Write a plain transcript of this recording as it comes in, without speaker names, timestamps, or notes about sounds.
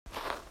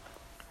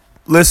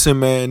Listen,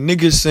 man,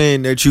 niggas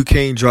saying that you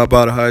can't drop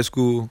out of high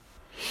school,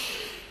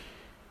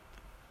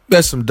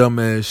 that's some dumb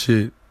ass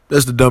shit.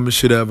 That's the dumbest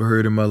shit I ever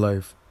heard in my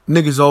life.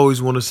 Niggas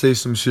always want to say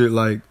some shit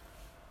like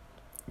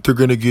they're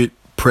gonna get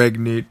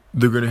pregnant,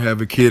 they're gonna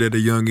have a kid at a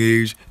young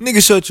age.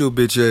 Nigga, shut your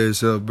bitch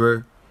ass up,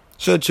 bruh.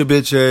 Shut your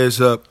bitch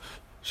ass up.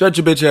 Shut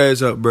your bitch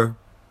ass up, bruh.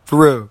 For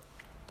real.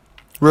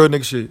 Real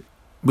nigga shit.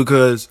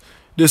 Because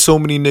there's so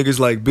many niggas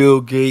like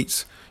Bill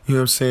Gates, you know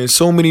what I'm saying?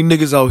 So many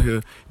niggas out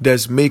here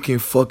that's making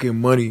fucking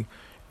money,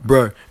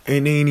 bruh.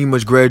 And they ain't even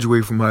much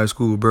graduate from high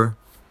school, bruh.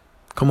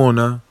 Come on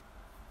now.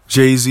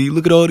 Jay-Z,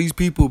 look at all these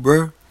people,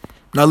 bruh.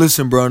 Now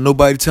listen, bro.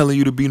 Nobody telling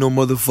you to be no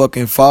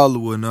motherfucking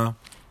follower now.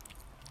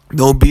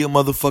 Don't be a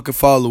motherfucking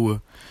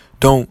follower.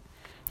 Don't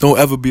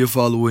ever be a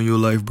follower in your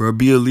life, bro.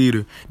 Be a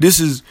leader. This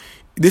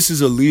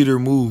is a leader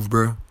move,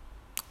 bro.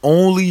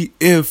 Only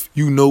if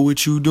you know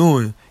what you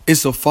doing.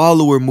 It's a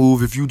follower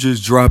move if you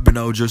just dropping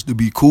out just to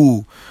be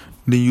cool.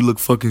 Then you look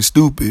fucking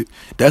stupid.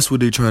 That's what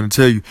they trying to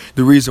tell you.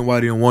 The reason why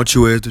they don't want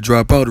your ass to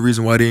drop out, the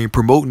reason why they ain't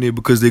promoting it,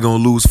 because they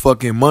gonna lose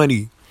fucking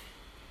money.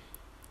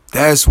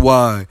 That's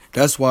why.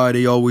 That's why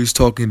they always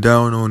talking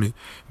down on it.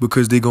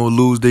 Because they gonna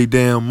lose their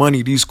damn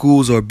money. These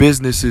schools are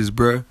businesses,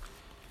 bruh.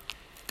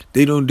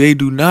 They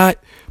do not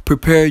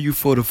prepare you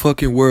for the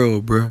fucking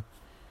world, bruh.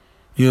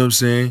 You know what I'm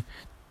saying?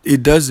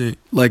 It doesn't.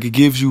 Like, it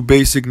gives you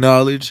basic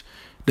knowledge.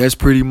 That's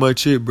pretty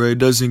much it, bruh. It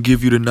doesn't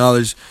give you the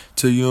knowledge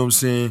to, you know what I'm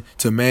saying,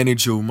 to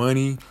manage your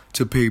money,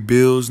 to pay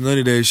bills, none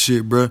of that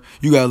shit, bruh.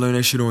 You gotta learn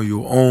that shit on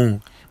your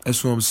own.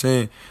 That's what I'm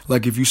saying.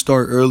 Like, if you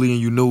start early and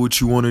you know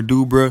what you want to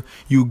do, bruh,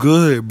 you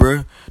good,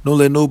 bruh. Don't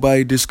let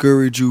nobody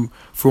discourage you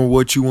from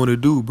what you want to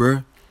do,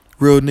 bruh.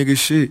 Real nigga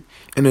shit.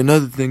 And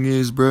another thing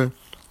is, bruh,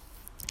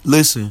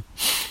 listen,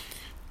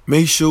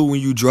 make sure when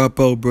you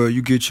drop out, bruh,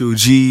 you get your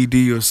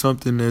GED or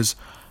something that's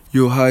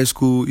your high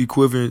school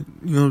equivalent,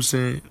 you know what I'm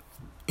saying?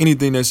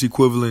 Anything that's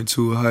equivalent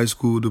to a high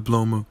school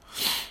diploma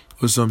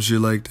or some shit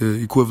like that,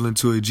 equivalent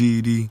to a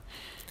GED, you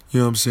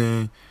know what I'm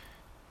saying?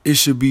 It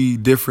should be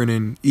different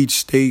in each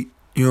state,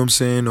 you know what I'm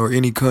saying, or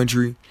any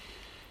country.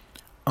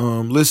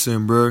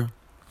 Listen, bro.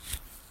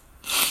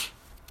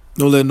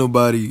 Don't let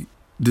nobody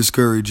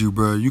discourage you,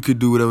 bro. You could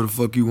do whatever the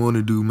fuck you want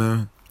to do,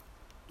 man.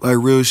 Like,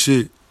 real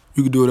shit.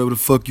 You could do whatever the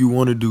fuck you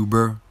want to do,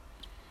 bro.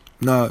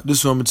 Nah, this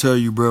is what I'm going to tell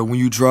you, bro. When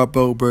you drop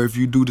out, bro, if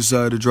you do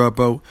decide to drop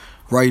out,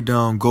 write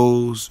down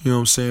goals, you know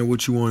what I'm saying,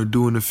 what you want to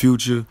do in the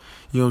future, you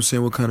know what I'm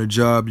saying, what kind of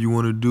job you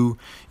want to do,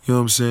 you know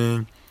what I'm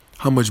saying,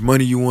 how much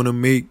money you want to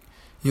make.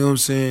 You know what I'm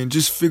saying?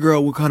 Just figure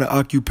out what kind of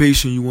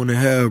occupation you want to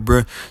have,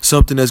 bruh.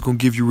 Something that's going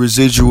to give you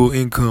residual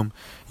income.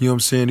 You know what I'm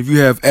saying? If you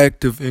have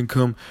active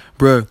income,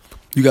 bruh,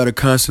 you got to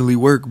constantly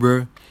work,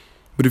 bruh.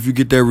 But if you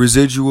get that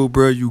residual,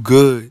 bruh, you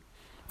good.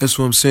 That's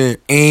what I'm saying.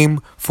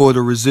 Aim for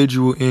the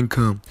residual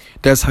income.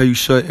 That's how you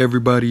shut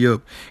everybody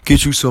up.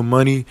 Get you some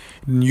money,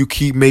 and you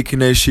keep making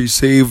that shit,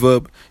 save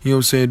up. You know what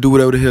I'm saying? Do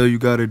whatever the hell you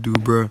got to do,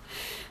 bruh.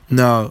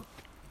 Now,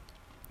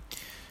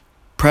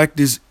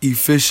 practice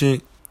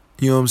efficient,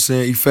 you know what I'm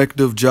saying,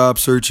 effective job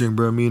searching,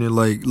 bro. Meaning,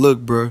 like,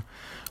 look, bro,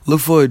 look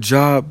for a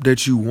job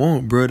that you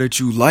want, bro, that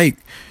you like.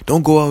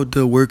 Don't go out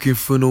there working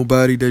for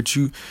nobody that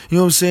you know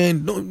what I'm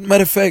saying?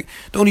 Matter of fact,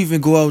 don't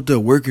even go out there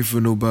working for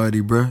nobody,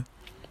 bro.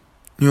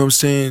 You know what I'm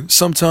saying?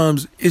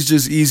 Sometimes it's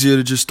just easier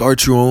to just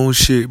start your own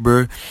shit,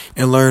 bro,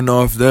 and learn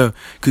off there.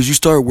 Because you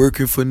start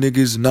working for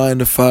niggas 9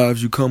 to 5,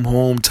 you come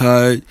home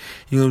tired,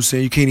 you know what I'm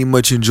saying? You can't even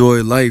much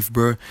enjoy life,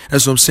 bro.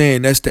 That's what I'm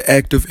saying. That's the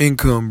active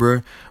income,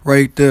 bro,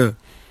 right there.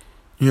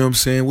 You know what I'm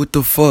saying? What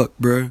the fuck,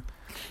 bruh?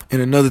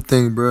 And another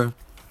thing, bruh.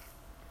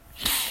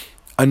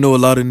 I know a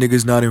lot of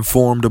niggas not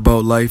informed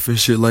about life and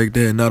shit like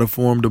that. Not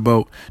informed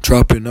about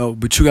dropping out.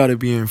 But you gotta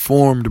be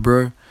informed,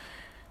 bruh.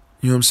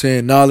 You know what I'm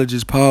saying? Knowledge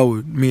is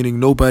power. Meaning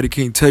nobody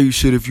can't tell you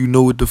shit if you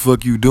know what the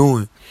fuck you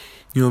doing.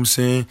 You know what I'm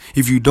saying?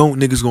 If you don't,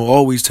 niggas gonna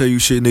always tell you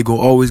shit and they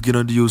gonna always get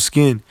under your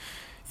skin.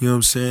 You know what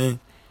I'm saying?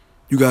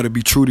 You gotta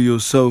be true to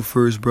yourself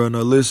first, bruh. Now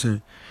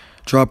listen.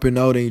 Dropping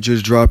out ain't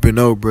just dropping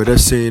out, bro.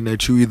 That's saying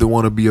that you either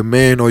want to be a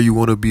man or you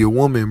want to be a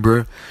woman,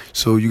 bro.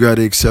 So you got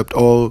to accept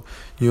all,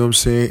 you know what I'm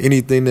saying,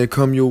 anything that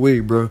come your way,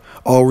 bro.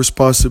 All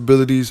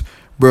responsibilities,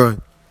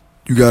 bro.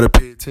 You got to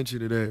pay attention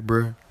to that,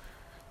 bro.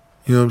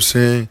 You know what I'm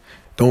saying?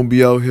 Don't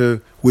be out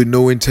here with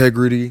no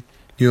integrity,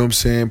 you know what I'm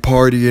saying,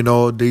 partying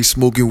all day,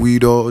 smoking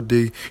weed all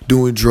day,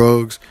 doing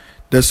drugs.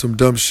 That's some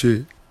dumb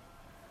shit.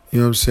 You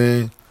know what I'm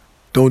saying?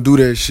 Don't do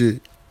that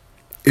shit.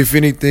 If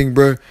anything,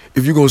 bruh,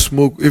 if you gonna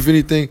smoke, if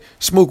anything,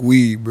 smoke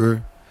weed,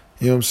 bruh.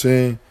 You know what I'm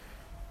saying?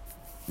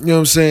 You know what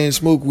I'm saying?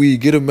 Smoke weed.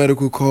 Get a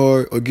medical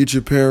card or get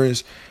your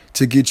parents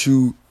to get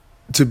you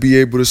to be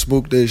able to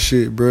smoke that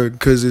shit, bruh.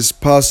 Because it's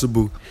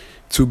possible,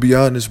 to be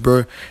honest,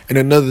 bruh. And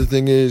another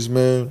thing is,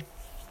 man,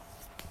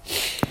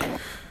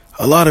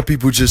 a lot of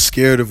people just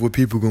scared of what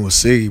people gonna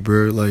say,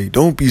 bruh. Like,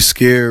 don't be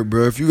scared,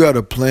 bruh. If you got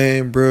a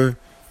plan, bruh,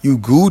 you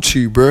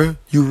Gucci, bruh.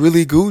 You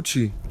really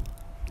Gucci.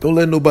 Don't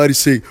let nobody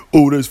say,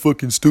 oh, that's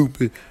fucking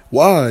stupid.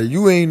 Why?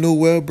 You ain't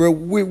nowhere, bro.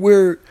 Where,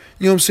 you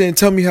know what I'm saying?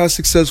 Tell me how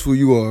successful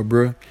you are,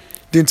 bro.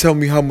 Then tell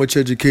me how much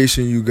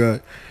education you got.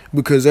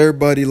 because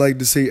everybody like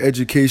to say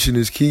education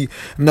is key.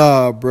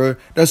 Nah, bruh.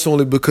 That's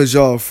only because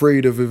y'all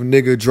afraid of a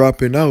nigga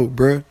dropping out,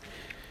 bruh.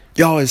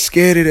 Y'all is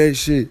scared of that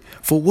shit.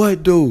 For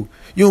what, though?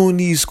 You don't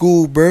need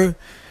school, bruh.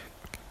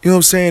 You know what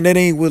I'm saying? That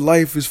ain't what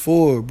life is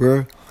for,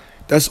 bruh.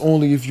 That's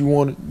only if you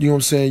want, you know what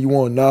I'm saying, you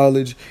want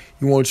knowledge,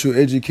 you want your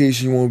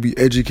education, you want to be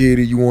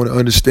educated, you want to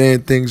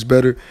understand things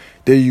better.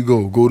 There you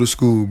go. Go to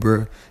school,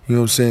 bruh. You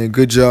know what I'm saying?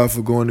 Good job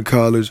for going to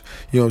college.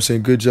 You know what I'm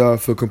saying? Good job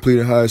for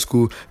completing high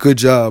school. Good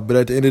job. But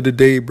at the end of the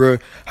day,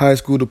 bruh, high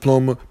school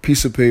diploma,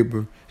 piece of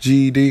paper.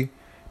 GED,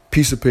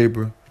 piece of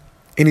paper.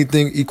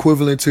 Anything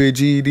equivalent to a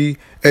GED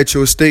at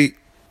your state,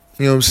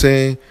 you know what I'm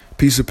saying?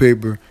 Piece of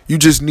paper. You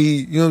just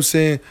need, you know what I'm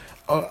saying?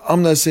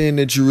 I'm not saying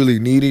that you really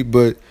need it,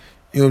 but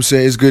you know what I'm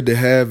saying? It's good to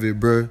have it,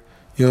 bro.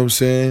 You know what I'm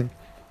saying?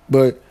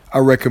 But I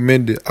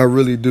recommend it. I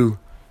really do.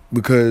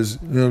 Because,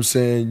 you know what I'm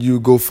saying? You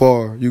go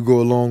far. You go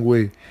a long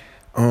way.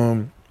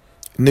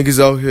 Niggas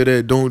out here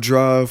that don't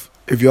drive,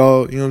 if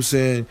y'all, you know what I'm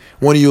saying?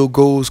 One of your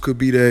goals could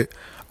be that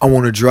I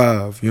want to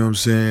drive. You know what I'm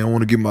saying? I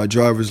want to get my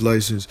driver's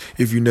license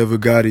if you never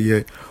got it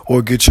yet.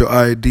 Or get your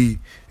ID.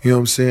 You know what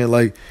I'm saying?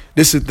 Like,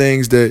 this are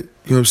things that,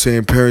 you know what I'm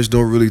saying, parents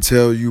don't really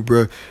tell you,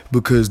 bro,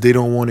 because they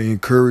don't want to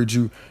encourage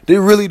you. They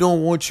really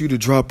don't want you to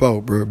drop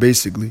out, bro,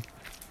 basically.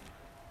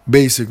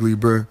 Basically,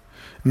 bro.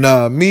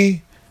 Nah,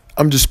 me,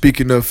 I'm just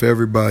speaking up for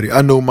everybody.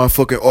 I know my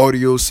fucking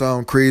audio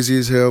sound crazy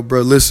as hell,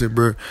 bro. Listen,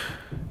 bro,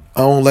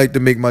 I don't like to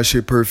make my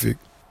shit perfect.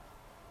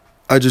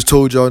 I just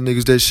told y'all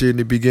niggas that shit in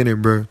the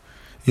beginning, bro.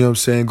 You know what I'm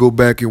saying? Go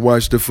back and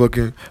watch the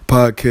fucking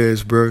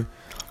podcast, bro.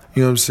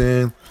 You know what I'm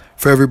saying?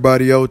 For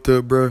everybody out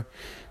there, bro.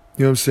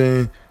 You know what I'm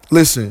saying?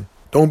 Listen,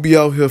 don't be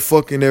out here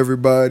fucking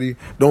everybody.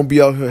 Don't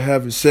be out here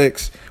having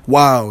sex.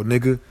 Wow,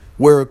 nigga.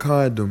 Wear a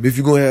condom. If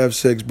you're gonna have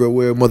sex, bro,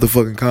 wear a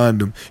motherfucking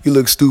condom. You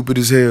look stupid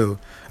as hell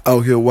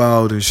out here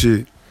wild and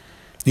shit.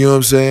 You know what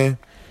I'm saying?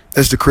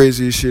 That's the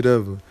craziest shit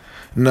ever.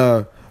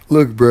 Nah,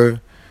 look, bro.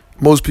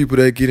 Most people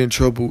that get in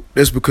trouble,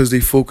 that's because they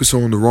focus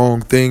on the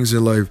wrong things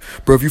in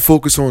life. Bro, if you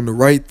focus on the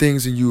right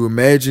things and you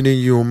imagine in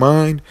your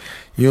mind,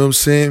 you know what I'm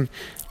saying?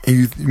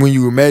 And when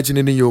you imagine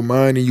it in your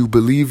mind and you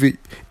believe it,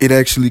 it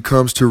actually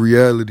comes to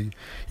reality.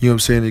 You know what I'm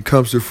saying? It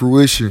comes to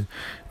fruition.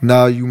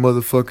 Now you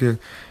motherfucking,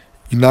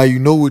 now you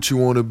know what you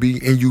want to be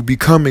and you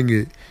becoming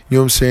it. You know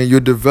what I'm saying? You're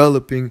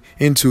developing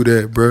into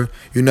that, bro.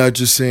 You're not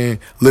just saying,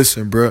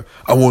 listen, bro,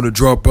 I want to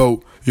drop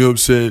out. You know what I'm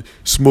saying?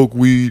 Smoke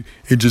weed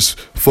and just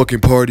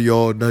fucking party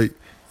all night.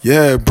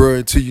 Yeah, bro,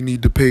 until you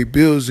need to pay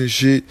bills and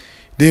shit.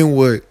 Then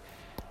what?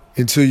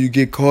 Until you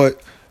get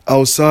caught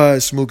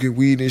outside smoking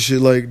weed and shit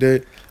like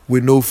that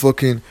with no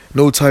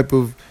type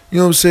of, you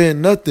know what I'm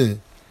saying?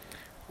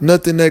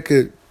 Nothing that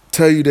could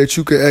tell you that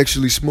you could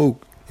actually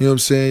smoke. You know what I'm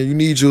saying? You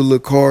need your little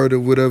card or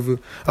whatever.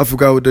 I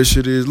forgot what that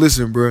shit is.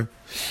 Listen, bro.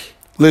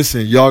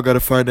 Listen, y'all gotta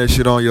find that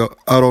shit on your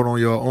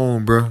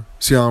own, bro.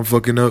 See how I'm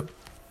fucking up?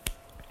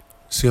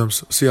 See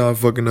how I'm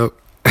fucking up?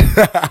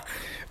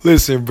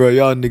 Listen, bro,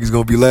 y'all niggas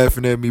gonna be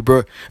laughing at me,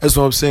 bro. That's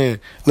what I'm saying.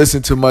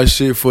 Listen to my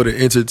shit for the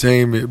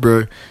entertainment,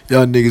 bro.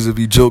 Y'all niggas will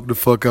be joked the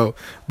fuck out.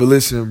 But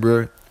listen,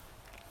 bro.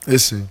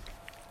 Listen.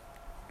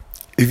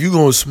 If you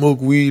gonna smoke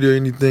weed or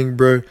anything,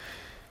 bro,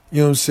 you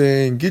know what I'm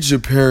saying, get your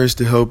parents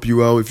to help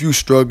you out. If you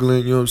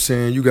struggling, you know what I'm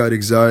saying, you got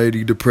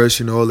anxiety,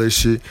 depression, all that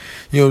shit,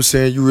 you know what I'm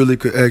saying, you really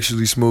could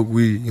actually smoke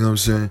weed, you know what I'm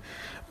saying.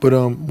 But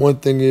one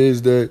thing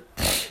is that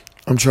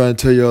I'm trying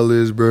to tell y'all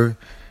is, bro,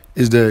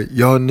 is that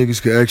y'all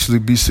niggas could actually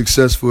be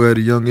successful at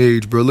a young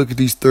age, bro. Look at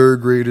these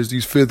 3rd graders,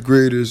 these 5th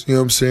graders, you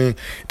know what I'm saying?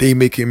 They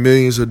making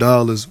millions of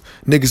dollars.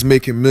 Niggas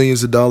making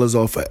millions of dollars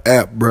off an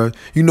app, bro.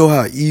 You know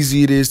how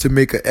easy it is to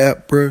make an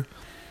app, bro?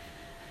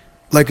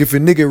 Like, if a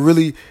nigga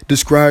really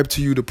described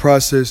to you the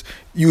process,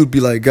 you would be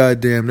like,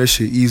 God damn, that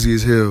shit easy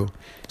as hell.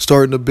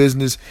 Starting a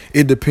business,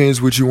 it depends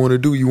what you want to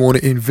do. You want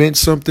to invent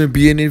something,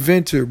 be an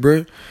inventor,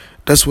 bro.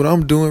 That's what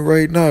I'm doing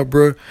right now,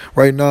 bro.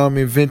 Right now, I'm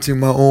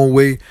inventing my own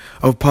way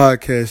of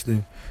podcasting.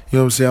 You know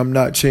what I'm saying? I'm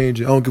not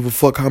changing. I don't give a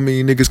fuck how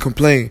many niggas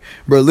complain.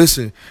 Bro,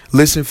 listen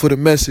for the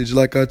message.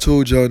 Like I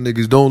told y'all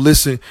niggas, don't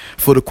listen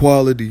for the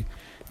quality.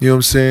 You know what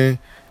I'm saying?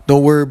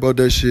 Don't worry about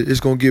that shit. It's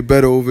going to get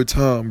better over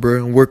time,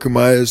 bro. I'm working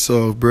my ass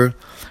off, bro.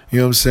 You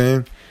know what I'm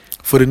saying?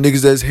 For the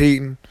niggas that's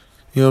hating,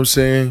 you know what I'm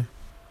saying?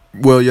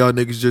 Well, y'all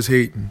niggas just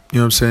hating. You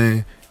know what I'm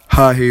saying?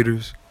 High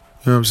haters.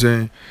 You know what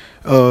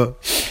I'm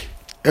saying?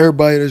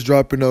 Everybody that's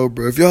dropping out,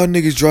 bro. If y'all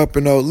niggas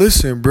dropping out,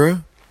 listen, bro.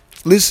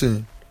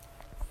 Listen.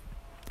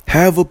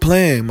 Have a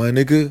plan, my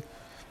nigga.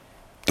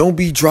 Don't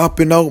be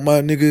dropping out, my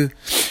nigga,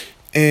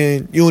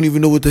 and you don't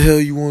even know what the hell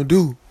you want to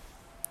do.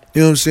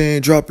 You know what I'm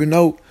saying? Dropping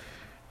out.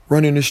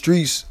 Running the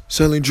streets,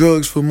 selling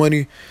drugs for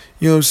money,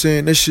 you know what I'm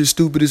saying? That shit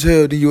stupid as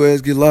hell. Then your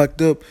ass get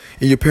locked up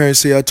and your parents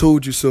say, I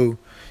told you so.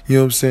 You know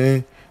what I'm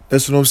saying?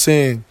 That's what I'm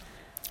saying.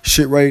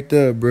 Shit right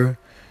there, bro.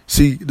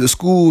 See, the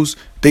schools,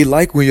 they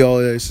like when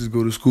y'all asses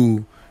go to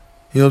school.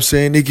 You know what I'm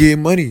saying? They get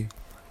money. You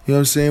know what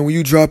I'm saying? When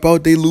you drop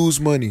out, they lose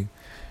money.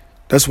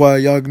 That's why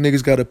y'all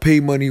niggas gotta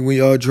pay money when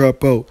y'all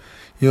drop out.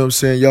 You know what I'm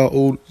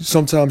saying?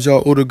 Sometimes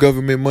y'all owe the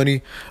government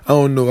money. I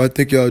don't know. I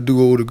think y'all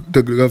do owe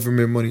the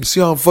government money. See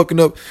how I'm fucking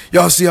up?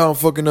 Y'all see how I'm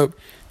fucking up?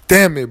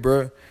 Damn it,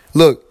 bro.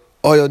 Look,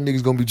 all y'all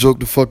niggas gonna be joked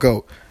the fuck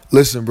out.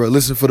 Listen, bro.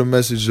 Listen for the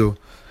message, though.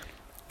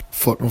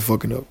 Fuck, I'm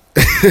fucking up.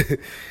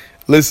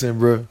 Listen,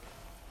 bro.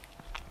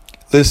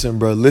 Listen,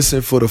 bro.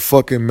 Listen for the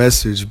fucking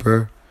message,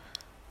 bro.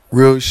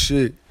 Real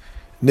shit.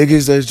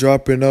 Niggas that's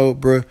dropping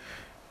out, bro.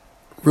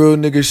 Real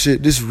nigga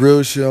shit. This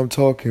real shit I'm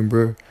talking,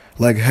 bro.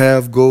 Like,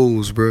 have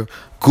goals, bro.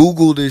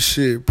 Google this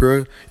shit,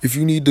 bro. If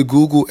you need to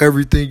Google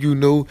everything you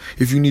know,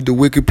 if you need to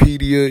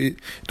Wikipedia,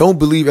 don't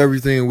believe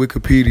everything in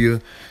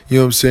Wikipedia, you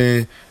know what I'm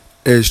saying,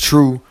 as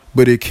true,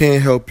 but it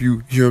can help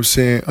you, you know what I'm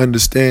saying,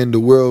 understand the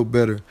world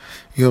better.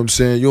 You know what I'm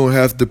saying? You don't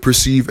have to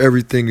perceive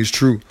everything as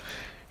true.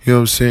 You know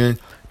what I'm saying?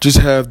 Just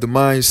have the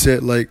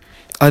mindset like,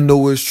 I know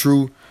what's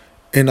true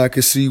and I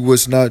can see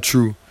what's not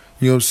true.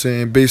 You know what I'm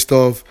saying? Based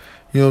off,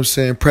 you know what I'm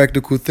saying,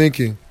 practical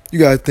thinking. You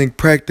got to think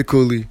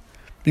practically.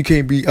 You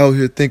can't be out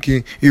here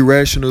thinking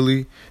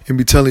irrationally and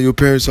be telling your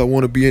parents, I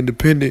want to be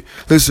independent.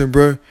 Listen,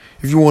 bro,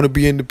 if you want to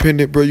be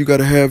independent, bro, you got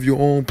to have your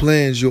own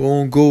plans, your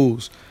own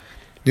goals.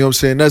 You know what I'm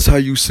saying? That's how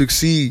you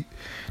succeed.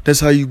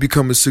 That's how you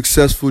become a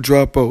successful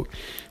dropout.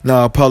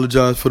 Now, I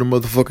apologize for the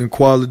motherfucking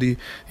quality.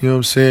 You know what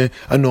I'm saying?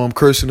 I know I'm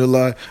cursing a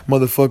lot.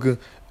 Motherfucker,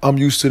 I'm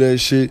used to that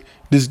shit.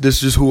 This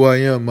just who I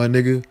am, my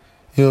nigga. You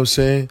know what I'm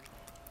saying?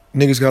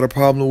 Niggas got a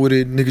problem with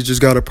it. Niggas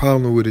just got a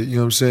problem with it. You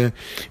know what I'm saying?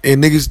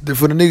 And niggas,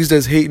 for the niggas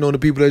that's hating on the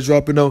people that's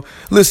dropping out,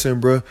 listen,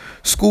 bro.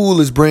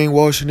 School is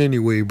brainwashing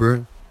anyway, bro.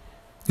 You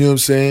know what I'm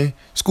saying?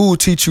 School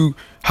teach you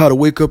how to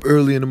wake up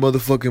early in the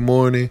motherfucking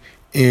morning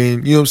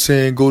and, you know what I'm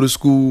saying, go to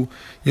school,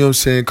 you know what I'm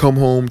saying, come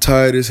home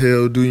tired as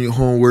hell, doing your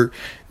homework.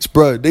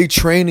 Bro, they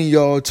training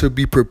y'all to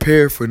be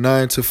prepared for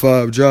 9 to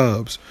 5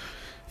 jobs.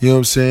 You know what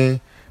I'm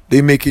saying?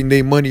 They making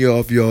their money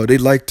off y'all. They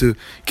like to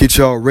get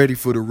y'all ready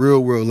for the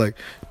real world, like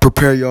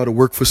prepare y'all to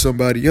work for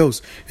somebody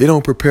else. They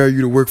don't prepare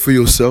you to work for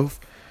yourself.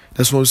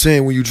 That's what I'm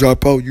saying. When you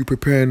drop out, you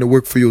preparing to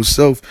work for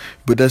yourself.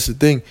 But that's the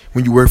thing.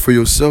 When you work for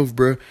yourself,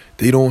 bro,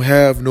 they don't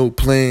have no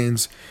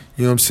plans,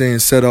 you know what I'm saying,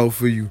 set out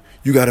for you.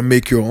 You got to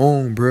make your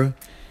own, bro. You know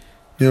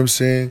what I'm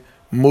saying?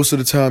 Most of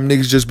the time,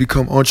 niggas just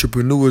become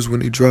entrepreneurs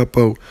when they drop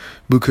out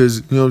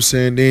because, you know what I'm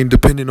saying, they ain't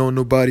depending on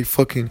nobody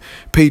fucking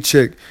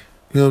paycheck.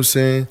 You know what I'm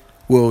saying?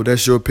 Well,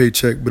 that's your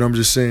paycheck, but I'm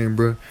just saying,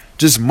 bro.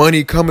 Just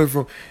money coming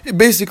from... It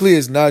basically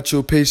is not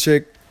your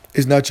paycheck.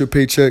 It's not your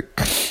paycheck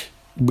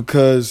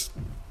because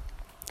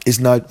it's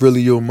not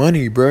really your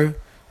money, bro.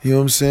 You know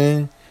what I'm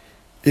saying?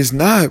 It's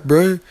not,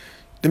 bro.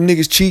 Them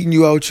niggas cheating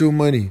you out your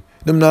money.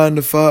 Them 9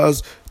 to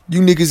 5s.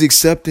 You niggas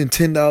accepting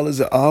 $10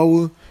 an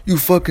hour? You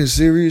fucking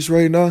serious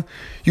right now?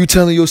 You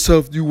telling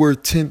yourself you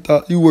worth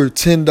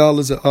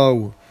 $10 an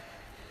hour.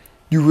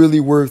 You really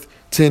worth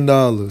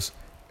 $10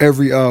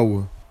 every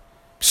hour.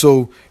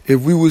 So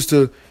if we was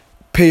to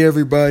pay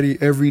everybody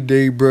every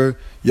day, bruh,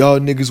 y'all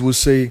niggas would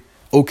say,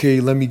 okay,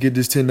 let me get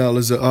this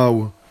 $10 an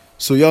hour.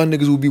 So y'all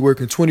niggas will be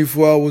working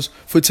 24 hours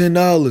for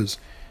 $10.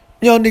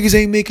 Y'all niggas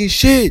ain't making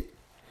shit.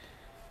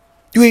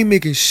 You ain't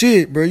making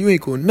shit, bruh. You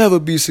ain't gonna never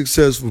be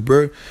successful,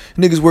 bruh.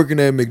 Niggas working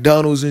at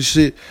McDonald's and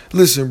shit.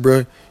 Listen,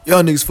 bruh,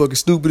 y'all niggas fucking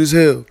stupid as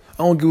hell.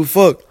 I don't give a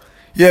fuck.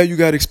 Yeah, you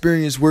got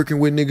experience working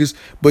with niggas,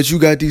 but you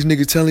got these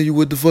niggas telling you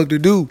what the fuck to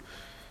do.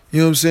 You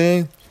know what I'm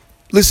saying?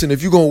 Listen,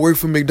 if you gonna work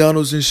for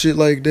McDonald's and shit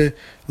like that,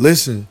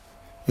 listen,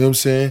 you know what I'm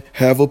saying?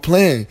 Have a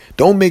plan.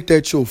 Don't make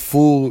that your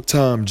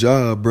full-time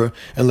job, bro.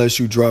 Unless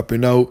you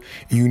dropping out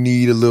and you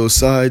need a little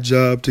side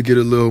job to get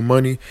a little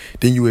money.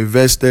 Then you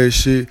invest that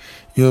shit,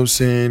 you know what I'm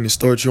saying, and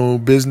start your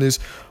own business.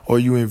 Or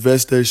you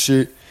invest that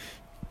shit,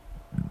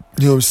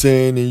 you know what I'm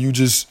saying, and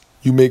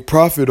you make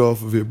profit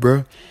off of it,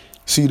 bro.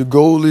 See, the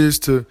goal is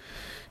to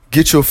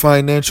get your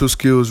financial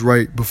skills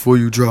right before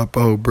you drop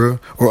out, bro.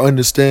 Or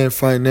understand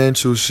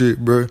financial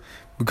shit, bro.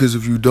 Because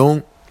if you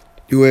don't,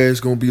 your ass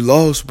gonna be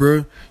lost,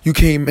 bro. You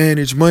can't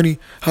manage money.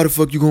 How the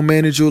fuck you gonna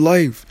manage your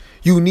life?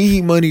 You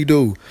need money,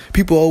 though.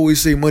 People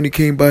always say money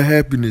can't buy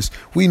happiness.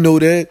 We know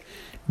that.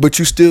 But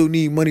you still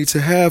need money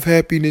to have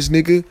happiness,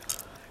 nigga.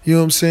 You know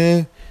what I'm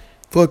saying?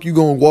 Fuck, you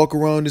gonna walk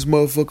around this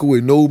motherfucker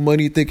with no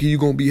money thinking you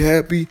gonna be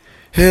happy?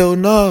 Hell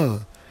nah.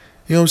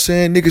 You know what I'm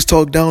saying? Niggas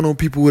talk down on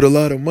people with a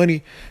lot of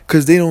money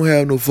because they don't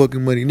have no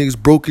fucking money. Niggas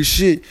broke as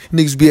shit.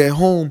 Niggas be at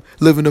home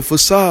living a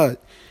facade.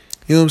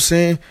 You know what I'm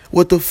saying?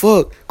 What the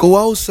fuck? Go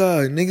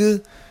outside,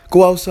 nigga.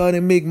 Go outside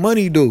and make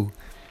money, though. You know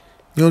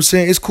what I'm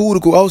saying? It's cool to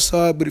go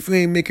outside, but if you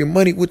ain't making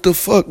money, what the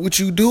fuck? What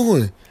you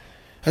doing?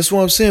 That's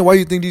what I'm saying. Why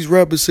you think these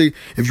rappers say,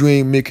 if you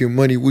ain't making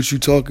money, what you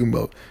talking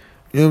about?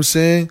 You know what I'm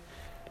saying?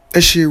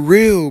 That shit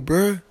real,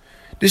 bruh.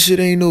 This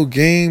shit ain't no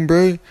game,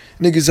 bruh.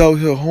 Niggas out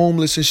here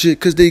homeless and shit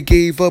because they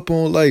gave up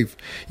on life.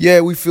 Yeah,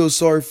 we feel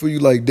sorry for you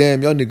like,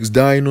 damn, y'all niggas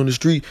dying on the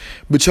street.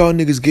 But y'all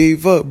niggas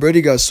gave up, bruh.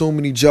 They got so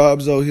many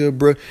jobs out here,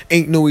 bruh.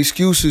 Ain't no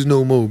excuses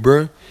no more,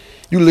 bruh.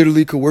 You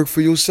literally could work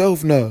for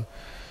yourself now.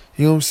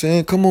 You know what I'm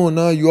saying? Come on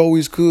now. You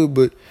always could,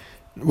 but,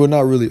 well,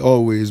 not really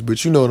always,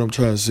 but you know what I'm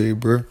trying to say,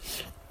 bruh.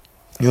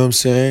 You know what I'm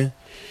saying?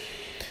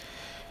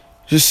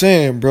 Just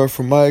saying, bro,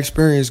 from my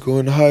experience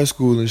going to high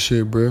school and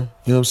shit, bro. You know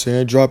what I'm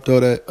saying? Dropped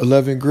out at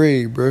 11th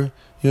grade, bro. You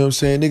know what I'm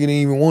saying? Nigga didn't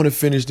even want to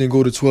finish, then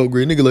go to 12th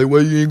grade. Nigga like, why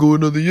you ain't go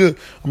another year?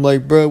 I'm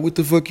like, bro, what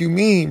the fuck you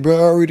mean, bro?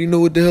 I already know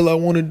what the hell I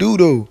want to do,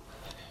 though.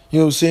 You know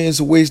what I'm saying? It's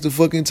a waste of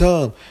fucking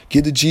time.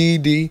 Get the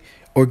GED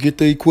or get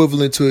the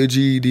equivalent to a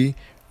GED.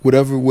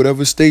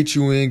 Whatever state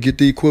you in, get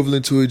the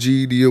equivalent to a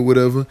GED or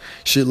whatever.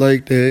 Shit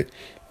like that.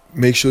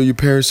 Make sure your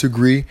parents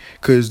agree.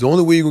 Because the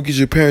only way you're going to get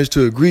your parents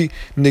to agree,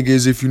 nigga,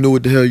 is if you know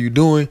what the hell you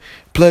doing.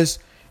 Plus,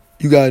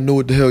 you got to know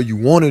what the hell you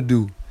want to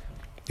do.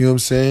 You know what I'm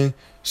saying?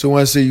 So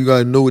when I say you got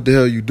to know what the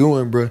hell you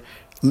doing, bro,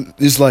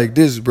 it's like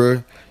this,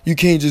 bro. You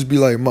can't just be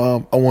like,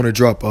 Mom, I want to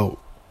drop out.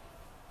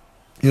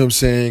 You know what I'm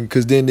saying?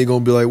 Because then they're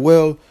going to be like,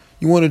 well,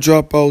 you want to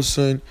drop out,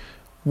 son?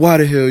 Why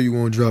the hell you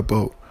want to drop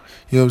out?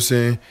 You know what I'm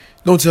saying?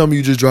 Don't tell me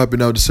you just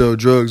dropping out to sell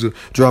drugs or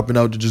dropping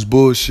out to just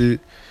bullshit.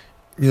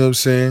 You know what I'm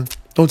saying?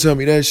 Don't tell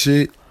me that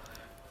shit.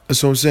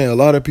 That's what I'm saying. A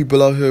lot of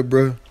people out here,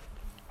 bro.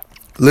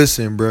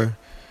 Listen, bro.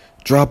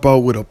 Drop out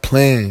with a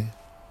plan.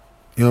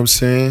 You know what I'm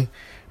saying?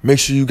 Make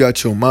sure you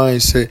got your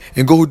mindset.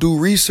 And go do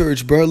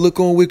research, bro. Look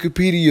on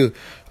Wikipedia.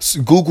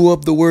 Google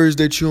up the words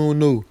that you don't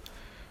know.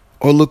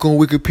 Or look on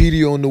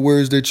Wikipedia on the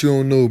words that you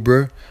don't know,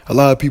 bro. A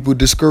lot of people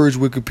discourage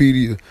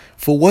Wikipedia.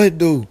 For what,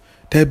 though?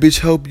 That bitch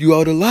helped you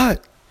out a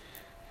lot.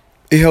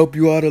 It helped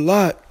you out a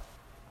lot.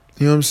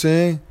 You know what I'm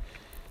saying?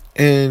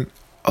 And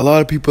a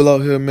lot of people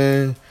out here,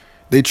 man,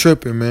 they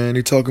tripping, man.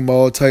 They talking about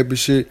all type of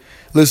shit.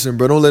 Listen,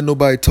 bro, don't let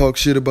nobody talk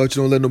shit about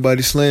you. Don't let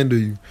nobody slander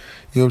you. You know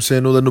what I'm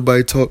saying? Don't let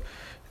nobody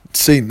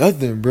say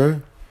nothing,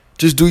 bro.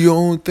 Just do your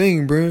own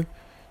thing, bro.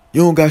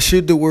 You don't got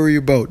shit to worry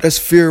about. That's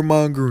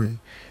fear-mongering.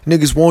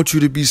 Niggas want you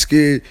to be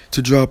scared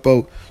to drop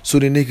out so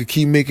that they can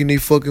keep making their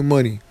fucking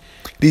money.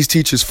 These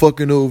teachers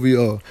fucking over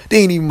y'all. They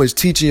ain't even much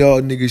teaching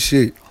y'all niggas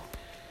shit.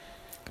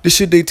 The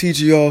shit they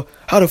teach y'all,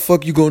 how the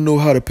fuck you gonna know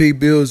how to pay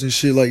bills and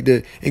shit like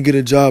that and get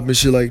a job and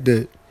shit like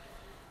that?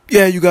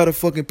 Yeah, you got a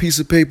fucking piece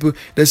of paper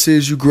that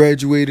says you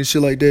graduated and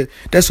shit like that.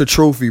 That's a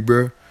trophy,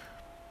 bruh.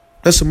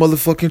 That's a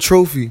motherfucking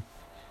trophy.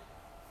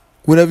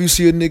 Whenever you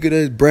see a nigga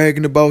that's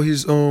bragging about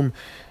his, you know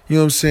what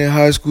I'm saying,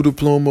 high school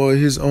diploma or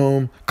his,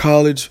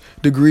 college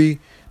degree,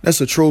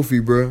 that's a trophy,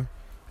 bruh.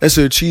 That's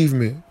an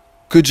achievement.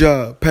 Good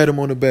job. Pat him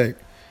on the back.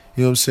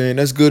 You know what I'm saying?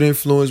 That's good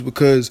influence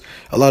because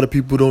a lot of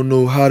people don't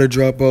know how to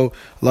drop out.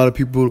 A lot of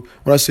people,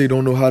 when I say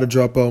don't know how to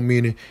drop out,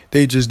 meaning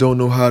they just don't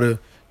know how to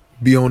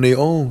be on their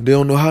own. They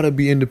don't know how to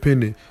be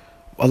independent.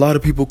 A lot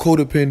of people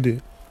codependent.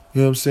 You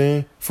know what I'm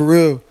saying? For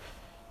real. You know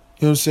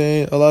what I'm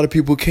saying? A lot of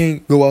people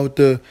can't go out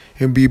there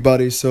and be by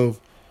themselves.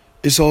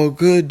 It's all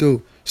good,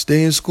 though.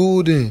 Stay in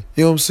school then.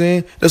 You know what I'm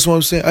saying? That's what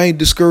I'm saying. I ain't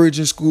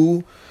discouraging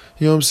school.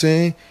 You know what I'm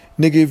saying?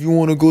 Nigga, if you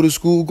want to go to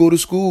school, go to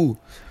school.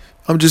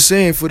 I'm just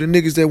saying, for the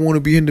niggas that want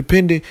to be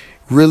independent,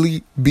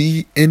 really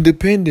be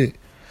independent.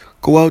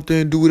 Go out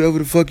there and do whatever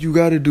the fuck you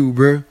got to do,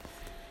 bruh.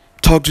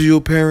 Talk to your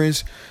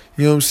parents.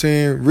 You know what I'm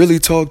saying? Really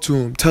talk to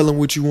them. Tell them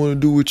what you want to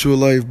do with your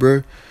life,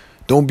 bruh.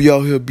 Don't be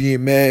out here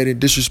being mad and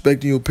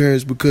disrespecting your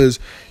parents because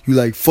you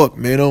like, fuck,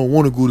 man, I don't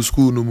want to go to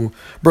school no more.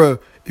 Bruh,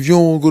 if you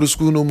don't want to go to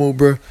school no more,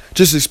 bruh,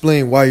 just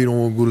explain why you don't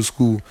want to go to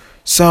school.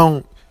 You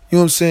know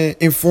what I'm saying?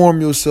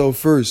 Inform yourself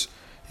first.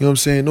 You know what I'm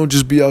saying? Don't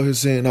just be out here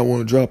saying, I want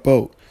to drop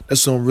out.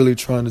 That's what I'm really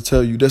trying to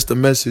tell you. That's the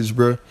message,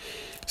 bruh.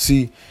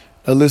 See,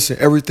 now listen,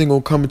 everything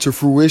gonna come into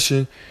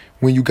fruition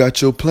when you got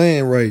your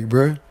plan right,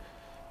 bruh.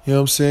 You know what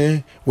I'm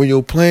saying? When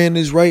your plan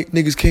is right,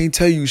 niggas can't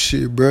tell you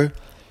shit, bruh. You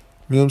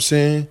know what I'm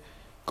saying?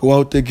 Go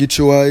out there, get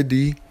your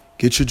ID,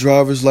 get your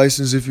driver's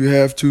license if you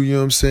have to, you know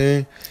what I'm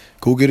saying?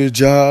 Go get a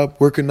job,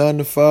 work a 9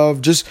 to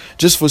 5,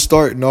 just for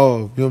starting off,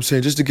 you know what I'm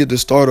saying? Just to get the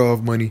start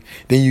off money.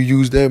 Then you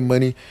use that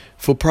money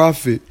for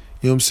profit.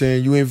 You know what I'm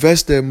saying? You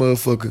invest that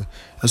motherfucker.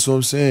 That's what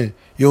I'm saying.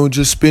 You don't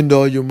just spend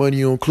all your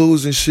money on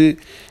clothes and shit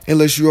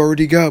unless you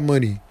already got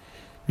money.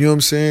 You know what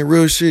I'm saying?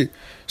 Real shit.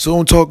 So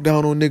don't talk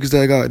down on niggas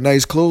that got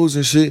nice clothes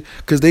and shit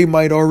because they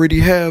might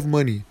already have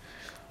money.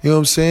 You know what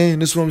I'm saying?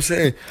 That's what I'm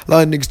saying. A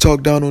lot of niggas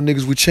talk down on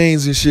niggas with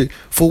chains and shit.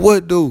 For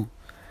what, though?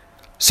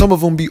 Some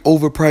of them be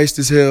overpriced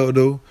as hell,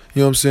 though.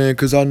 You know what I'm saying?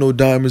 Because I know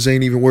diamonds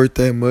ain't even worth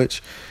that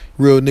much.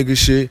 Real nigga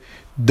shit.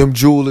 Them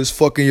jewelers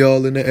fucking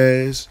y'all in the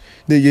ass.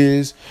 They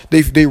is.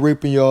 They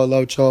raping y'all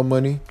out y'all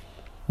money.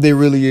 They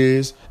really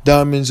is.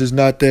 Diamonds is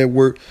not that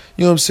worth.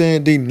 You know what I'm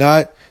saying? They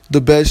not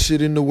the best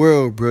shit in the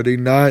world, bro. They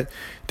not.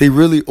 They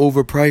really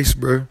overpriced,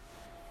 bro.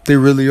 They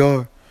really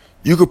are.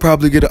 You could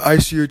probably get an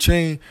icier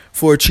chain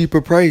for a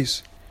cheaper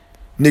price.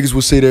 Niggas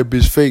will say that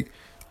bitch fake.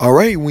 All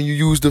right, when you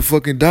use the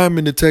fucking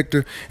diamond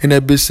detector and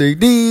that bitch say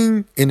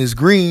ding and it's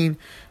green,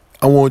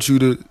 I want you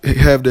to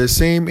have that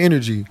same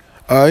energy.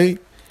 All right?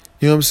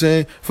 You know what I'm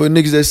saying? For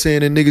niggas that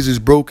saying that niggas is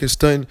broke and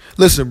stunting.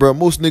 Listen, bro,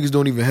 most niggas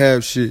don't even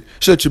have shit.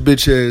 Shut your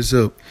bitch ass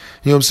up.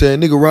 You know what I'm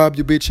saying? Nigga rob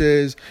your bitch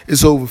ass,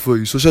 it's over for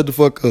you. So shut the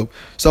fuck up.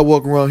 Stop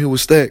walking around here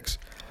with stacks.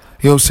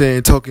 You know what I'm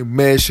saying? Talking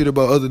mad shit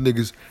about other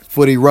niggas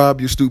before they rob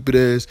your stupid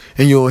ass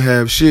and you don't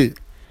have shit.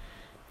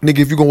 Nigga,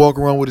 if you gonna walk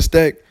around with a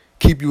stack,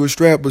 keep you a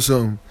strap or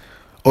something.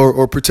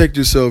 Or protect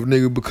yourself,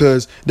 nigga,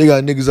 because they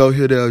got niggas out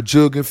here that are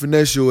jug and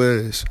finesse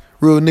your ass.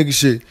 Real nigga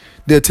shit.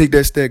 They'll take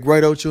that stack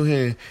right out your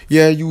hand.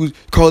 Yeah, you was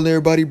calling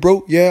everybody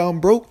broke. Yeah, I'm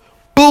broke.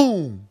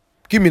 Boom.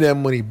 Give me that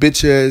money,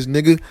 bitch ass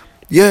nigga.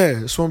 Yeah,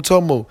 that's what I'm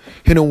talking about.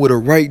 Hit him with a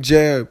right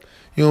jab.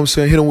 You know what I'm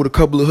saying? Hit him with a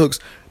couple of hooks.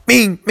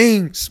 Bing,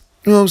 bing.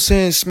 You know what I'm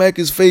saying? Smack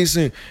his face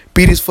in.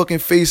 Beat his fucking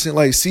face in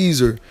like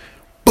Caesar.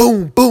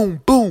 Boom,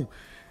 boom, boom.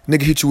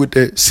 Nigga hit you with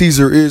that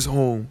Caesar is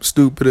home.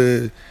 Stupid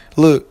ass.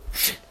 Look,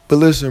 but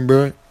listen,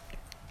 bro.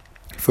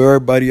 For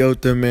everybody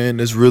out there, man,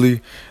 that's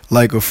really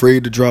like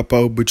afraid to drop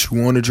out, but you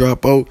want to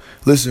drop out.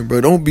 Listen, bro,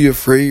 don't be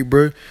afraid,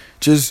 bro.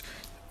 Just,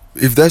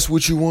 if that's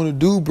what you want to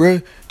do, bro,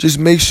 just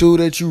make sure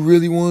that you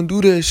really want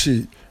to do that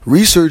shit.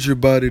 Research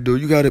about it, though.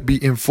 You got to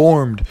be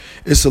informed.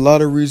 It's a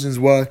lot of reasons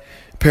why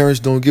parents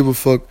don't give a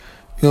fuck,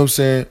 you know what I'm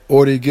saying,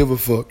 or they give a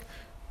fuck.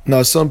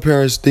 Now, some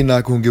parents, they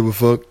not going to give a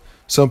fuck.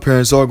 Some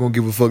parents are going to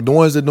give a fuck. The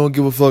ones that don't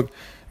give a fuck,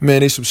 man,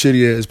 they some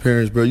shitty ass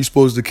parents, bro. You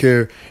supposed to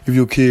care if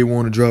your kid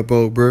want to drop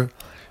out, bro.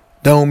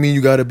 That don't mean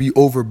you got to be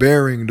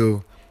overbearing,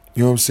 though.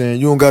 You know what I'm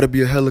saying? You don't got to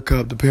be a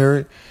helicopter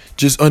parent.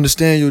 Just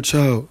understand your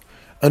child.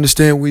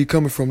 Understand where he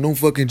coming from. Don't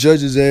fucking judge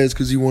his ass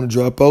because he want to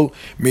drop out.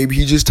 Maybe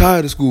he just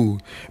tired of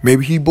school.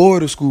 Maybe he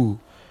bored of school.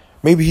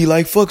 Maybe he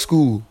like fuck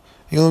school.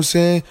 You know what I'm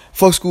saying?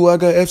 Fuck school, I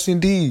got F's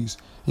and D's.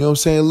 You know what I'm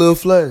saying? Lil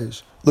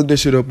Flash. Look that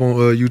shit up on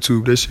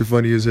YouTube. That shit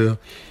funny as hell.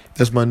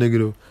 That's my nigga,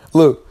 though.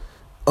 Look.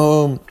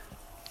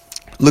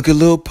 Look at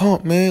Lil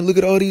Pump, man. Look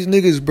at all these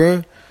niggas,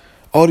 bruh.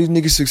 All these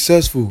niggas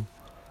successful.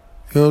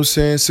 You know what I'm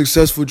saying?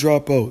 Successful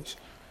dropouts.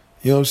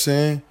 You know what I'm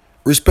saying?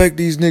 Respect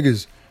these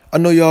niggas. I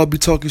know y'all be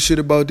talking shit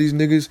about these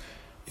niggas.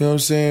 You know what I'm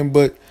saying?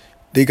 But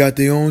they got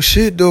their own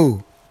shit, though. You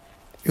know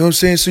what I'm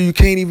saying? So you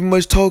can't even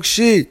much talk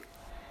shit.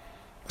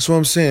 That's what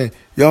I'm saying.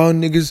 Y'all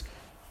niggas,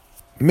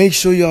 make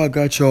sure y'all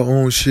got your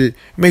own shit.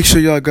 Make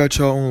sure y'all got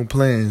your own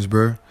plans,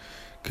 bruh.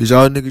 Because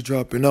y'all niggas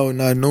dropping out and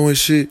not knowing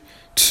shit,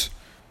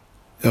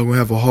 y'all gonna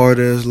have a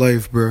hard-ass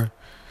life, bruh.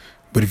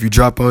 But if you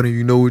drop out and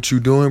you know what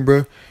you doing,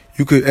 bruh,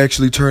 you could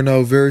actually turn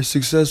out very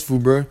successful,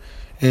 bruh,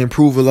 and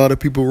prove a lot of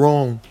people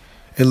wrong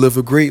and live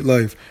a great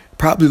life.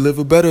 Probably live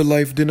a better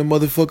life than a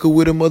motherfucker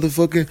with a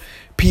motherfucking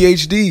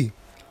PhD. You know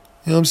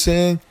what I'm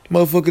saying?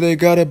 Motherfucker that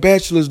got a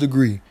bachelor's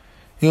degree.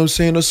 You know what I'm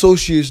saying?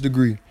 Associate's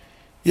degree.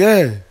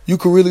 Yeah, you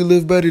could really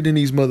live better than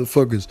these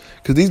motherfuckers.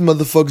 Because these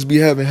motherfuckers be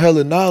having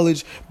hella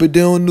knowledge, but they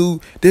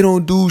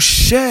don't do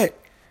shit.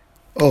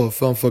 Oh,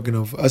 if I'm fucking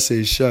up, I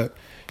say shot.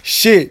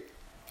 Shit.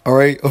 All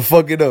right? I'm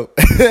fucking up.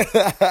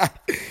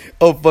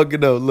 I'm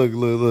fucking up.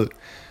 Look.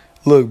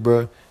 Look,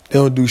 bro. They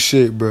don't do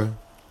shit, bro.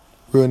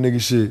 Real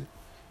nigga shit.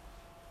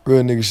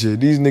 Real nigga shit.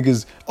 These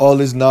niggas, all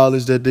this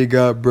knowledge that they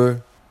got,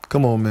 bro.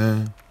 Come on,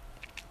 man.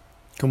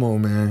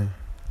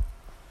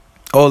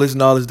 All this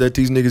knowledge that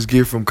these niggas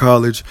get from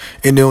college,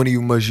 and they don't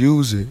even much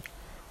use it.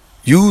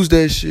 Use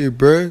that shit,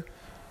 bro.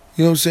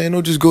 You know what I'm saying?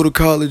 Don't just go to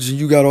college and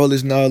you got all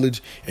this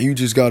knowledge and you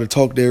just got to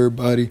talk to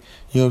everybody. You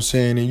know what I'm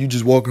saying? And you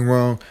just walking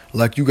around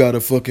like you got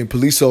a fucking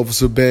police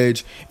officer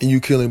badge and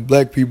you killing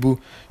black people.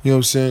 You know what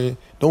I'm saying?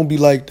 Don't be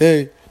like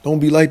that. Don't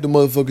be like the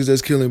motherfuckers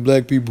that's killing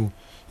black people.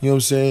 You know what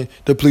I'm saying?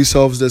 The police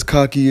officer that's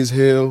cocky as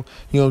hell.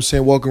 You know what I'm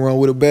saying? Walking around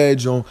with a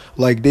badge on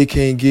like they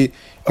can't get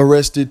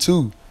arrested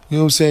too. You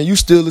know what I'm saying? You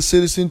still a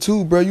citizen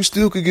too, bro. You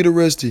still could get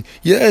arrested.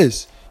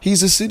 Yes,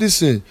 he's a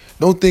citizen.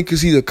 Don't think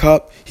because he's a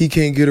cop, he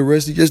can't get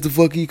arrested. Yes, the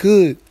fuck he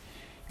could.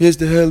 Yes,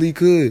 the hell he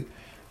could.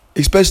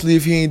 Especially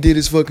if he ain't did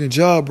his fucking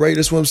job, right?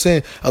 That's what I'm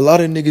saying. A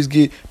lot of niggas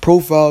get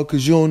profiled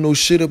because you don't know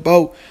shit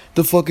about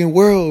the fucking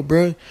world,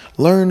 bro.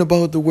 Learn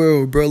about the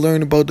world, bro.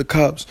 Learn about the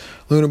cops.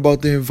 Learn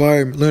about the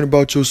environment. Learn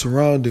about your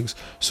surroundings.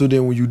 So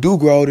then when you do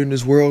go out in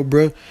this world,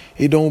 bro,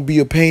 it don't be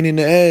a pain in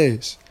the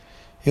ass.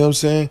 You know what I'm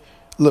saying?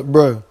 Look,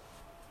 bro.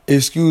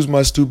 Excuse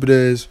my stupid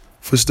ass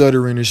for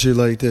stuttering and shit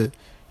like that.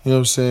 You know what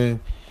I'm saying?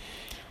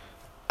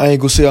 I ain't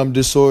gonna say I'm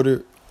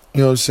disordered,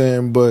 you know what I'm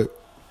saying, but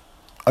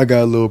I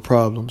got little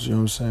problems, you know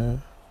what I'm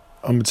saying?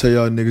 I'm gonna tell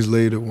y'all niggas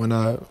later when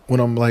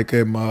I'm like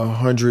at my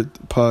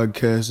 100th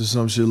podcast or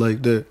some shit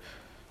like that.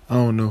 I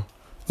don't know.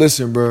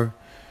 Listen, bro.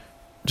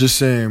 Just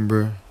saying,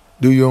 bro.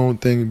 Do your own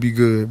thing and be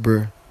good,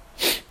 bro.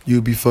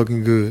 You'll be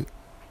fucking good.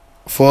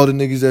 For all the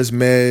niggas that's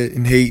mad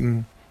and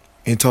hating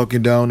and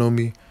talking down on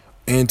me,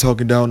 and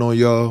talking down on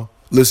y'all,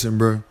 listen,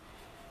 bro.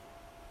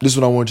 This is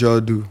what I want y'all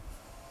to do.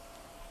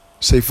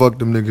 Say fuck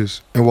them niggas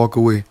and walk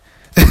away.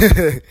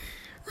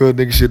 Real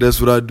nigga shit,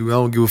 that's what I do. I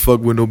don't give a fuck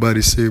what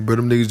nobody say, bro.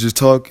 Them niggas just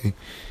talking.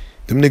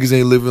 Them niggas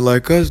ain't living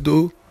like us,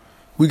 dude.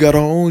 We got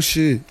our own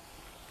shit.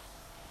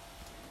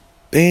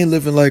 They ain't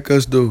living like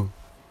us, though.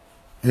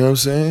 You know what I'm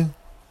saying?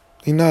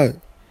 They not.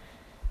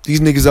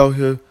 These niggas out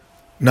here,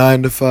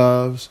 9 to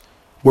 5s,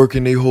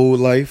 working their whole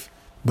life.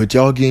 But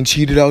y'all getting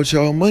cheated out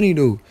y'all money,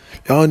 though.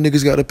 Y'all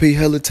niggas got to pay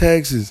hella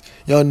taxes.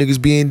 Y'all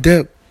niggas be in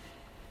debt.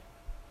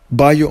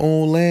 Buy your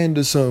own land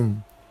or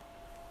something.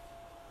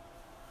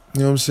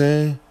 You know what I'm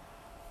saying?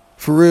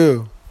 For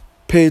real.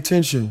 Pay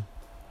attention.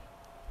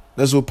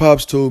 That's what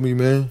Pops told me,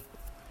 man.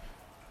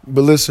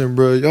 But listen,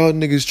 bro. Y'all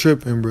niggas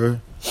tripping, bro.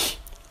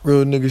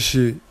 Real nigga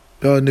shit.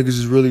 Y'all niggas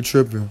is really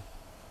tripping.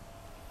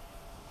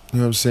 You know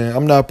what I'm saying?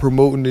 I'm not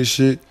promoting this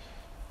shit.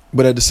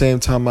 But at the same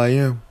time, I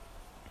am.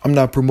 I'm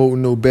not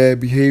promoting no bad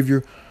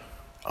behavior.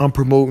 I'm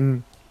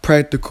promoting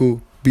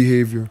practical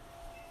behavior.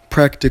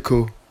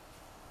 Practical.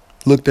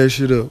 Look that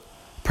shit up.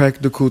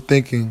 Practical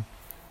thinking.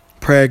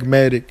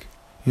 Pragmatic.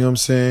 You know what I'm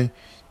saying?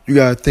 You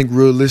gotta think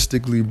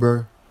realistically,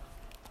 bruh.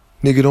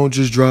 Nigga, don't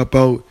just drop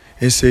out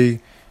and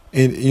say,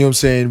 and you know what I'm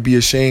saying, be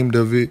ashamed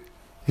of it.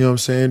 You know what I'm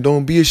saying?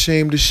 Don't be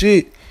ashamed of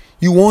shit.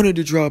 You wanted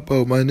to drop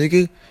out, my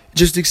nigga.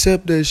 Just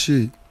accept that shit.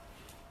 You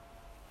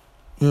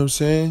know what I'm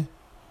saying?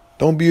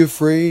 Don't be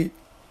afraid.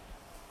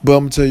 But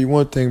I'm gonna tell you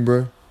one thing,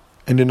 bruh.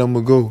 And then I'm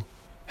gonna go.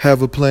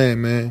 Have a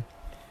plan, man.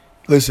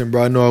 Listen,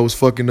 bro, I know I was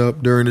fucking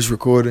up during this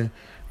recording.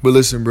 But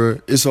listen, bro,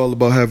 it's all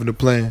about having a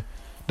plan.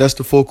 That's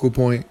the focal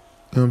point.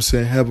 You know what I'm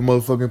saying? Have a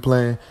motherfucking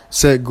plan.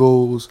 Set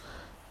goals.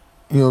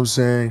 You know what I'm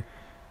saying?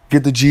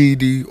 Get the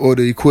GED or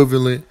the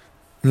equivalent,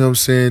 you know what I'm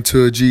saying,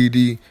 to a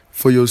GED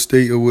for your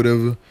state or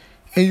whatever.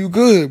 And you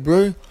good,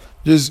 bro.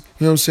 Just,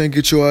 you know what I'm saying,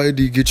 get your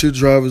ID, get your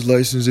driver's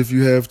license if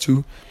you have to.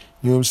 You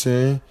know what I'm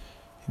saying?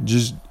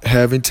 Just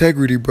have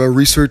integrity, bro.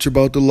 Research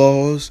about the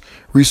laws.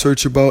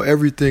 Research about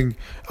everything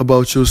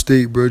about your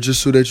state, bro,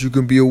 just so that you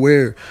can be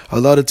aware. A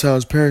lot of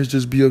times parents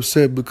just be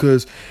upset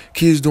because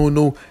kids don't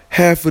know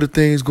half of the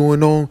things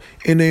going on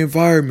in the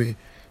environment.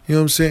 You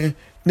know what I'm saying?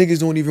 Niggas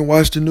don't even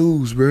watch the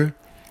news, bro.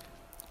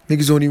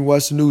 Niggas don't even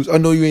watch the news. I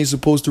know you ain't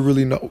supposed to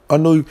really know. I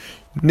know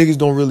niggas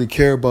don't really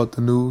care about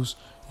the news.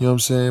 You know what I'm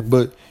saying?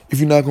 But if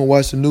you're not going to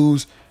watch the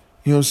news,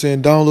 you know what I'm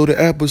saying, download an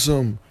app or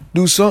something.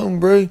 Do something,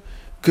 bro.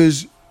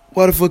 Because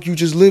why the fuck you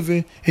just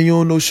living and you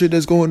don't know shit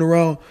that's going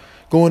on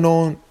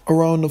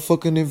around the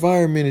fucking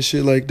environment and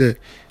shit like that?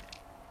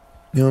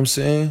 You know what I'm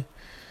saying?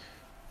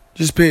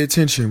 Just pay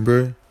attention,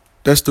 bro.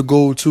 That's the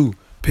goal too.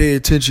 Pay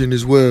attention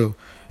as well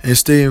and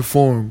stay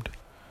informed.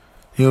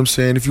 You know what I'm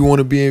saying? If you want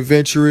to be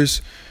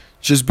adventurous,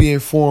 just be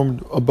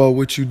informed about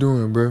what you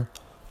doing, bro.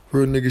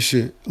 Real nigga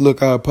shit.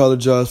 Look, I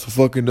apologize for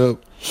fucking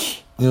up.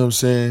 You know what I'm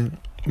saying?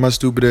 My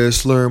stupid ass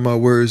slurring my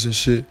words and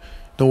shit.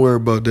 Don't worry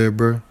about that,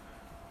 bro.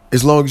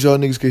 As long as y'all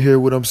niggas can hear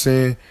what I'm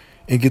saying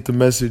and get the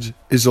message,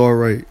 it's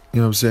alright. You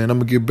know what I'm saying? I'm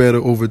gonna get better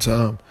over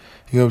time.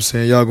 You know what I'm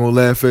saying? Y'all gonna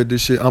laugh at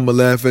this shit. I'm gonna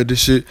laugh at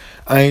this shit.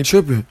 I ain't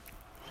tripping.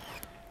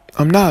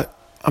 I'm not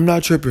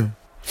tripping.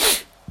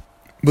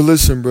 But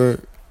listen, bro.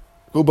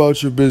 Go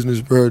about your business,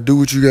 bro. Do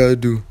what you gotta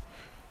do.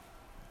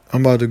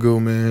 I'm about to go,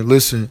 man.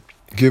 Listen,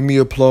 give me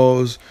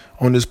applause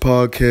on this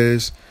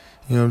podcast.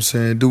 You know what I'm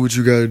saying? Do what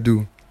you gotta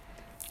do.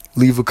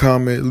 Leave a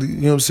comment. You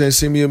know what I'm saying?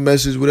 Send me a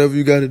message. Whatever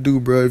you gotta do,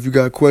 bro. If you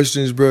got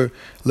questions, bro,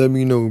 let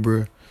me know,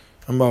 bro.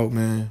 I'm out,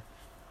 man.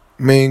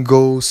 Main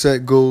goals,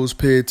 set goals,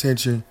 pay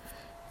attention.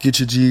 Get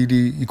your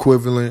GED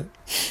equivalent.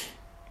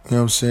 You know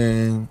what I'm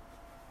saying?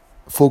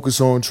 Focus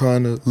on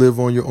trying to live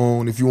on your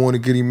own. If you want to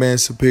get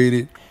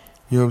emancipated,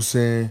 you know what I'm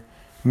saying?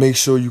 Make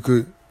sure you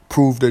could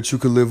prove that you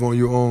could live on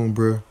your own,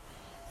 bro.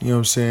 You know what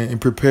I'm saying?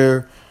 And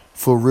prepare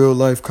for real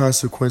life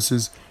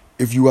consequences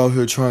if you out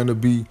here trying to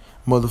be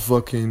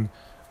motherfucking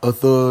a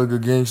thug, a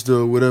gangster,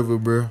 or whatever,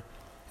 bro. You know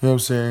what I'm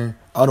saying?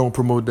 I don't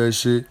promote that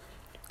shit.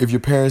 If your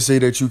parents say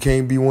that you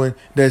can't be one,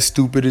 that's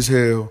stupid as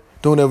hell.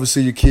 Don't ever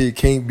say your kid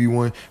can't be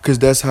one, because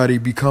that's how they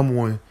become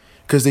one.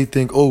 Because they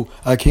think, oh,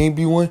 I can't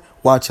be one,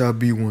 watch I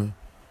be one.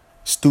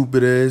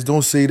 Stupid ass.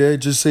 Don't say that.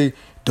 Just say,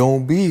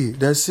 don't be it.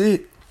 That's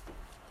it.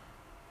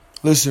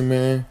 Listen,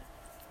 man.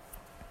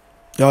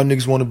 Y'all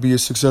niggas want to be a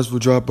successful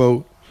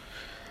dropout.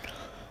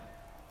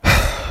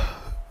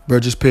 Bro,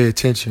 just pay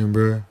attention,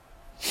 bro.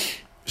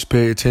 Just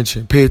pay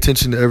attention. Pay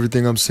attention to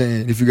everything I'm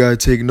saying. If you gotta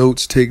take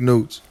notes, take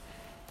notes.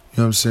 You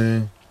know what I'm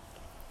saying?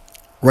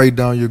 Write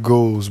down your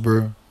goals,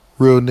 bro.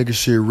 Real nigga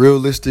shit.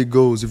 Realistic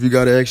goals. If you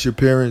gotta ask your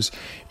parents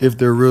if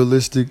they're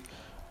realistic,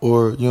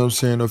 or, you know what I'm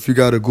saying, or if you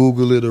gotta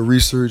Google it or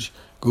research,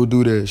 go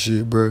do that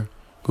shit, bro.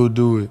 Go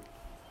do it.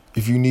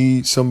 If you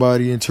need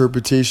somebody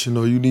interpretation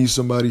or you need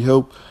somebody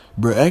help,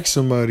 bro, ask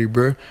somebody,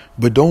 bro.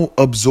 But don't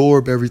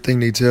absorb everything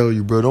they tell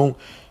you, bro.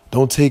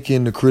 Don't take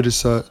in the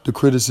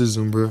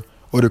criticism, bro,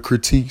 or the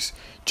critiques.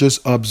 Just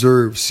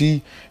observe. See,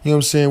 you know what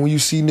I'm saying? When you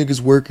see niggas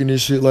working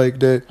and shit like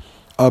that,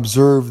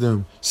 observe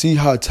them. See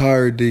how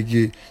tired they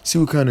get. See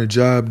what kind of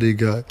job they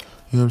got.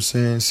 You know what I'm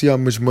saying? See how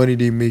much money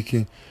they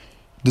making.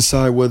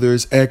 Decide whether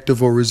it's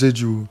active or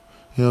residual. You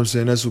know what I'm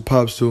saying? That's what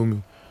Pops told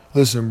me.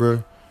 Listen,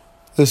 bro.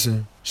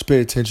 Listen. Just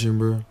pay attention,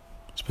 bro.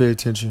 Just pay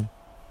attention.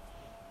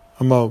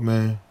 I'm out,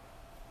 man.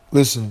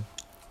 Listen.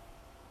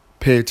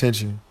 Pay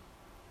attention.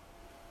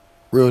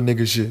 Real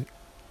nigga shit.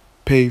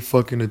 Pay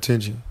fucking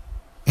attention.